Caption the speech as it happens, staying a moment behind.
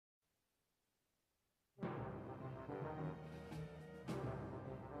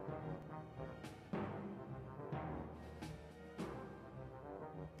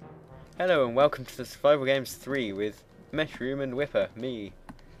Hello and welcome to the Survival Games 3 with Mushroom and Whipper, me.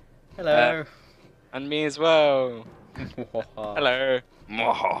 Hello. And me as well. Hello.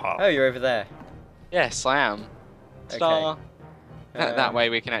 Oh, you're over there. Yes, I am. Star. Okay. That way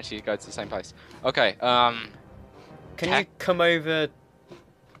we can actually go to the same place. Okay, Can you come over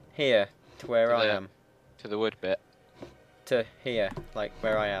here to where I am? To the wood bit. To here, like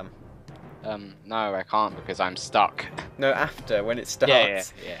where I am. No, I can't because I'm stuck. No, after, when it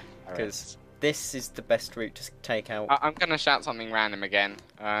starts. Yeah. Because this is the best route to take out. I'm gonna shout something random again.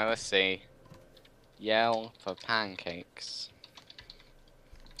 Let's see. Yell for pancakes.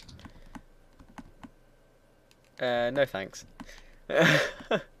 No thanks.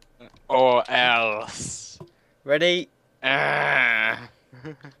 Or else. Ready?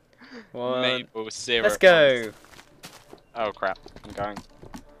 One. Maple syrup. Let's go. Oh crap, I'm going.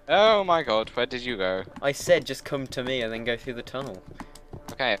 Oh my god, where did you go? I said just come to me and then go through the tunnel.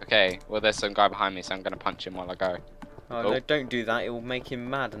 Okay. Well, there's some guy behind me, so I'm gonna punch him while I go. Oh, no, don't do that. It will make him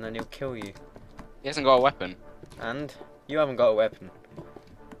mad and then he'll kill you. He hasn't got a weapon. And? You haven't got a weapon.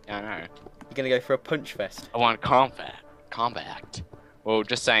 Yeah, I know. You're gonna go for a punch fest. I want combat. Well,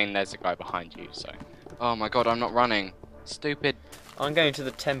 just saying there's a guy behind you, so. Oh my god, I'm not running. Stupid. I'm going to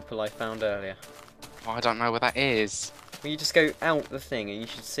the temple I found earlier. Oh, I don't know where that is. Well, you just go out the thing and you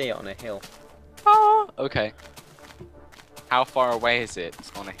should see it on a hill. Oh, okay. How far away is it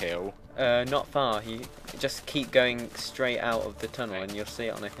on a hill? Not far. You just keep going straight out of the tunnel and you'll see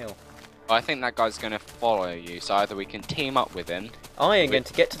it on a hill. Well, I think that guy's gonna follow you, so either we can team up with him. I am going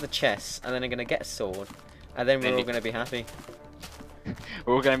to get to the chest and then I'm going to get a sword and then we're all going to be happy.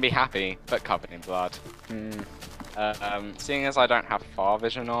 We're all gonna be happy, but covered in blood. Seeing as I don't have far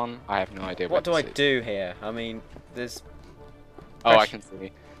vision on, I have no idea what do I is. do here? I mean, there's... Oh, I can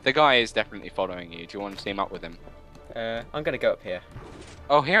see. The guy is definitely following you. Do you want to team up with him? I'm going to go up here.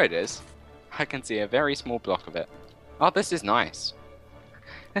 Oh, here it is. I can see a very small block of it. Oh, this is nice.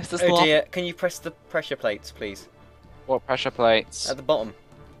 Oh dear, can you press the pressure plates, please? What pressure plates? At the bottom.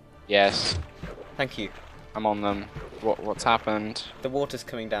 Yes. Thank you. I'm on them. What's happened? The water's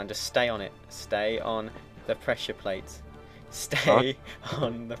coming down, just stay on it. Stay on the pressure plates. Stay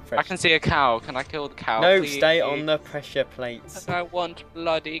on the pressure. I can see a cow. Can I kill the cow? No, please? stay on the pressure plates. I want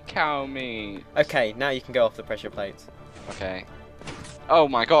bloody cow meat. Okay, now you can go off the pressure plates. Okay. Oh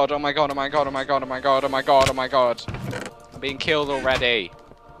my god, oh my god, oh my god, oh my god, oh my god, oh my god, oh my god. I'm being killed already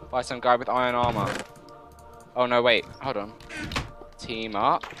by some guy with iron armor. Oh no, wait, hold on. Team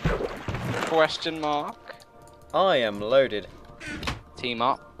up? Question mark? I am loaded. Team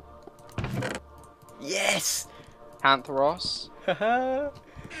up? Yes! Pantheros? Haha.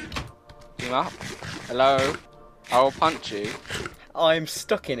 Team up? Hello? I will punch you. I'm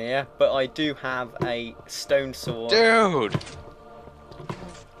stuck in here, but I do have a stone sword. Dude!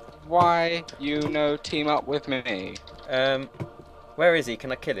 Why you no team up with me? Where is he?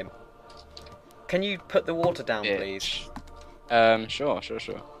 Can I kill him? Can you put the water down, please? Sure.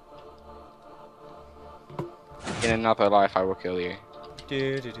 In another life, I will kill you.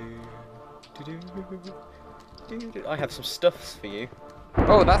 I have some stuffs for you.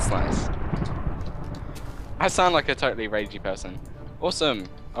 Oh, that's nice. I sound like a totally ragey person. Awesome,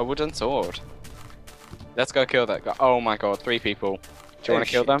 a wooden sword. Let's go kill that guy. Oh my god, 3 people. Do you want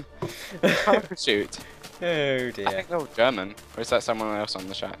to kill them? Shoot. Oh dear. I think they're all German. Or is that someone else on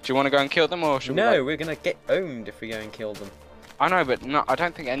the chat? Do you want to go and kill them or should we? No, we're gonna get owned if we go and kill them. I know, but no, I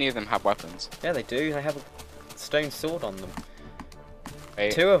don't think any of them have weapons. Yeah, they do. They have a stone sword on them.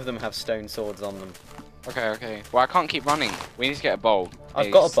 Wait. 2 of them have stone swords on them. Okay. Well, I can't keep running. We need to get a bowl.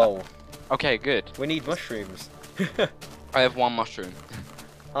 I've got a bowl. Okay, good. We need mushrooms. I have 1 mushroom.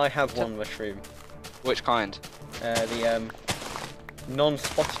 I have 1 mushroom. Which kind? The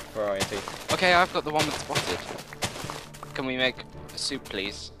non-spotted variety. Okay, I've got the one with spotted. Can we make a soup,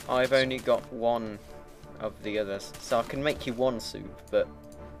 please? I've only got 1 of the others, so I can make you 1 soup, but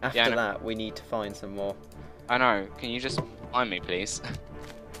after that we need to find some more. I know. Can you just find me, please?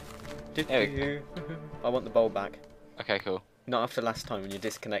 I want the bowl back. Okay, cool. Not after last time when you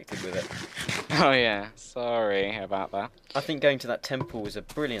disconnected with it. Oh yeah, sorry about that. I think going to that temple was a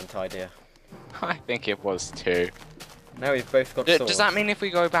brilliant idea. I think it was too. Now we've both got swords. Does that mean if we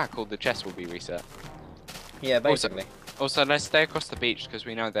go back, all the chests will be reset? Yeah, basically. Also, let's stay across the beach because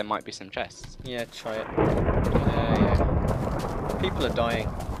we know there might be some chests. Yeah, try it. Yeah. People are dying.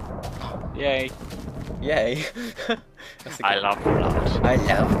 Yay. Yay. I love blood. I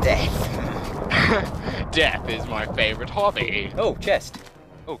love death. Death is my favourite hobby. Oh, chest.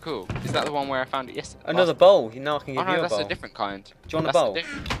 Oh, cool. Is that the one where I found it yesterday? Another bowl. Now I can give you a bowl. Oh no, that's a different kind. Do you want a bowl?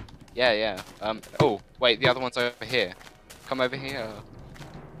 Yeah. Oh, wait, the other one's over here. Come over here.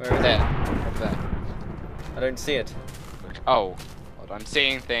 Where is There. it? Over there. I don't see it. Oh. Hold on. I'm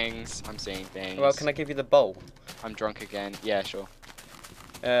seeing things. I'm seeing things. Well, can I give you the bowl? I'm drunk again. Yeah, sure.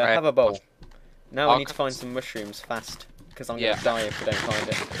 Have a bowl. Now we I'll need to find some mushrooms fast, because I'm Yeah. gonna die if we don't find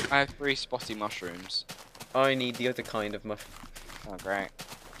it. I have 3 spotty mushrooms. I need the other kind of mushroom. Oh, great.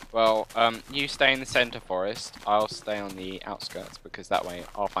 Well, you stay in the center forest. I'll stay on the outskirts because that way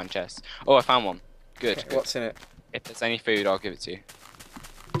I'll find chests. Oh, I found one. Good. Okay, Good. what's in it? If there's any food, I'll give it to you.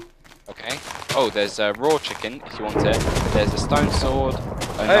 Okay. Oh, there's a raw chicken if you want it. There's a stone sword.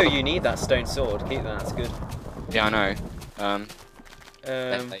 Oh, you need that stone sword. Keep that. That's good. Yeah, I know.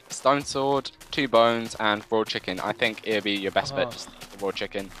 There's a stone sword, 2 bones, and raw chicken. I think it'll be your best bet. Just the raw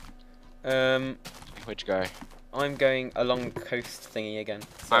chicken. Where'd you go? I'm going along the coast thingy again.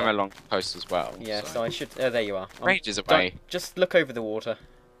 So I'm along the coast as well. yeah, so I should. There you are. Ages away. Just look over the water.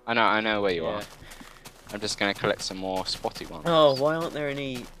 I know where you Yeah. are. I'm just gonna collect some more spotty ones. Oh, why aren't there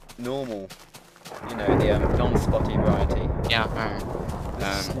any normal? You know, the non-spotty variety. Yeah,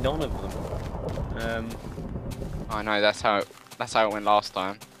 There's none of them. I know that's how it went last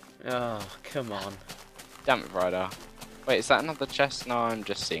time. Oh, come on. Damn it, Ryder. Wait, is that another chest? No, I'm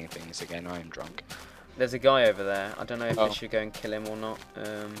just seeing things again. I am drunk. There's a guy over there. I don't know if I Oh. should go and kill him or not.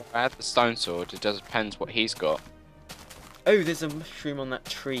 I had the stone sword. It does depends what he's got. Oh, there's a mushroom on that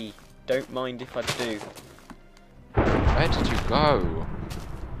tree. Don't mind if I do. Where did you go?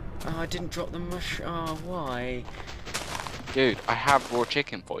 Oh, I didn't drop the mushroom. Oh, why? Dude, I have raw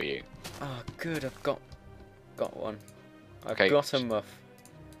chicken for you. Oh, good. I've got one. I've Okay. got a muff.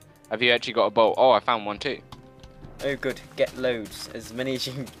 Have you actually got a bowl? Oh, I found one too. Oh, good. Get loads. As many as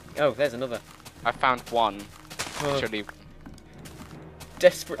you can. Oh, there's another. I found one. Oh, Actually,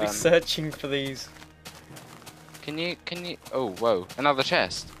 desperately searching for these. can you? Oh, whoa! Another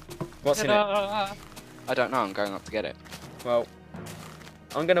chest. What's in it? I don't know. I'm going up to get it. Well,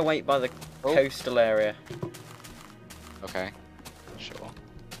 I'm gonna wait by the coastal area. Okay. Sure.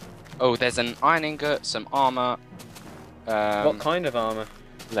 Oh, there's an iron ingot, some armor. What kind of armor?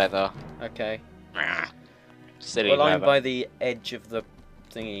 Leather. Okay. Silly Well, I'm leather. by the edge of the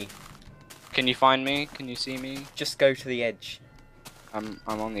thingy. Can you find me? Can you see me? Just go to the edge. I'm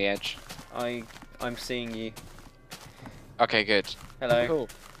on the edge. I'm seeing you. Okay, good. Hello. Cool.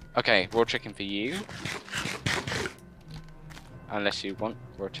 Okay, raw chicken for you. Unless you want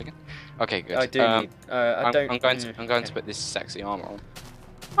raw chicken. Okay, good. I do need. I don't. I'm going to okay. put this sexy armor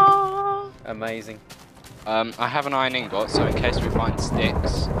on. Amazing. I have an iron ingot, so in case we find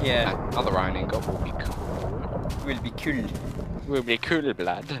sticks, Yeah. another iron ingot will be cool. Will be cool. Will be cool,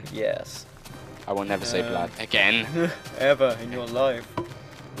 blood. Yes. I will never say blood again. Ever in your life.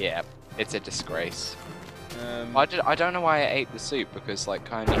 Yeah, it's a disgrace. I don't know why I ate the soup because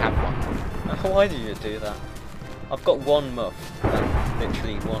like I only had one. Why did you do that? I've got one muff. Like,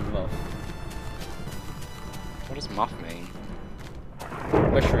 literally one muff. What does muff mean?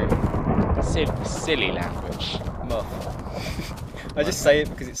 Mushroom. Silly language. Muff. I just say it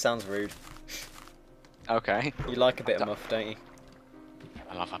because it sounds rude. Okay. You like a bit of muff, don't you?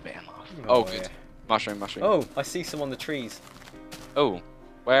 I love a bit of muff. Oh, good. Yeah. Mushroom. Oh, I see some on the trees. Oh,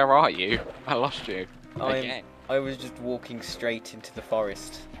 where are you? I lost you. Again. I was just walking straight into the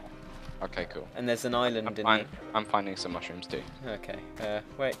forest. Okay, cool. And there's an island in I'm finding some mushrooms too. Okay.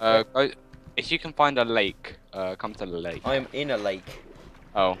 Wait. If you can find a lake, come to the lake. I'm in a lake.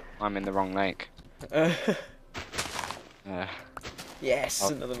 Oh, I'm in the wrong lake. Yes, Oh.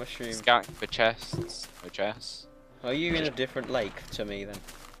 another mushroom. Scouting for chests. No chests. Are you in a different lake to me then?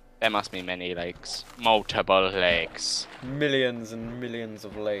 There must be many lakes. Multiple lakes. Millions and millions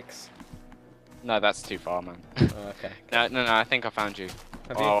of lakes. No, that's too far, man. Oh, okay. No, I think I found you.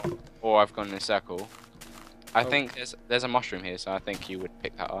 Have you? Or I've gone in a circle. I Oh. think there's a mushroom here, so I think you would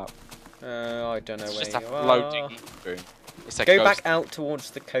pick that up. I don't know It's where just a you are. floating mushroom. It's a Go ghost. back out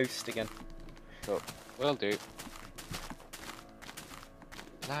towards the coast again. Cool. Will do.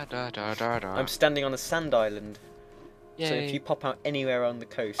 Da, da, da, da, da. I'm standing on a sand island. So Yay. if you pop out anywhere on the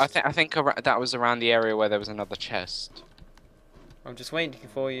coast, I think that was around the area where there was another chest. I'm just waiting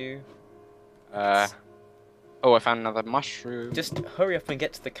for you. Oh, I found another mushroom. Just hurry up and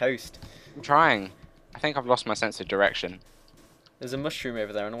get to the coast. I'm trying. I think I've lost my sense of direction. There's a mushroom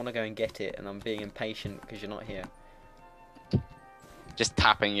over there and I want to go and get it and I'm being impatient because you're not here. Just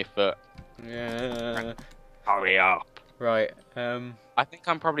tapping your foot. Yeah. Hurry up. Right. I think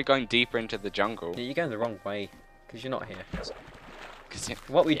I'm probably going deeper into the jungle. Yeah, you're going the wrong way because you're not here. Cause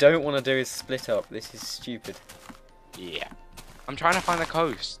What we don't want to do is split up. This is stupid. yeah. I'm trying to find the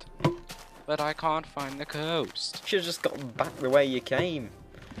coast. But I can't find the coast. Should have just gotten back the way you came.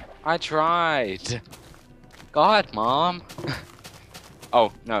 I tried. God, Mom.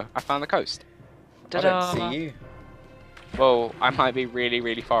 Oh, no. I found the coast. I don't see you. Well, I might be really,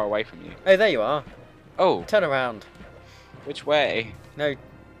 really far away from you. Oh, there you are. Oh. Turn around. Which way? No,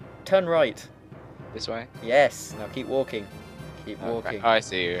 turn right. This way? Yes. Now keep walking. Keep walking. Okay. Oh, I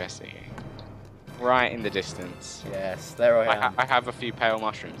see you. I see you. Right in the distance. Yes, there I am. I have a few pale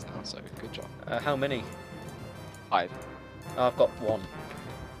mushrooms now, so good job. How many? 5. Oh, I've got 1.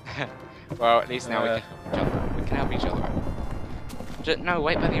 Well, at least now we can help each other out. No,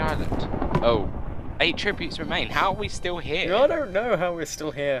 wait by the island. Oh. 8 tributes remain. How are we still here? I don't know how we're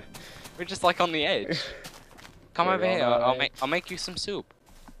still here. We're just like on the edge. Come over here. I'll make you some soup.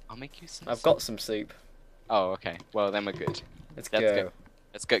 I'll make you some. I've got some soup. Oh, okay. Well, then we're good. Let's go.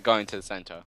 Let's get going to the center.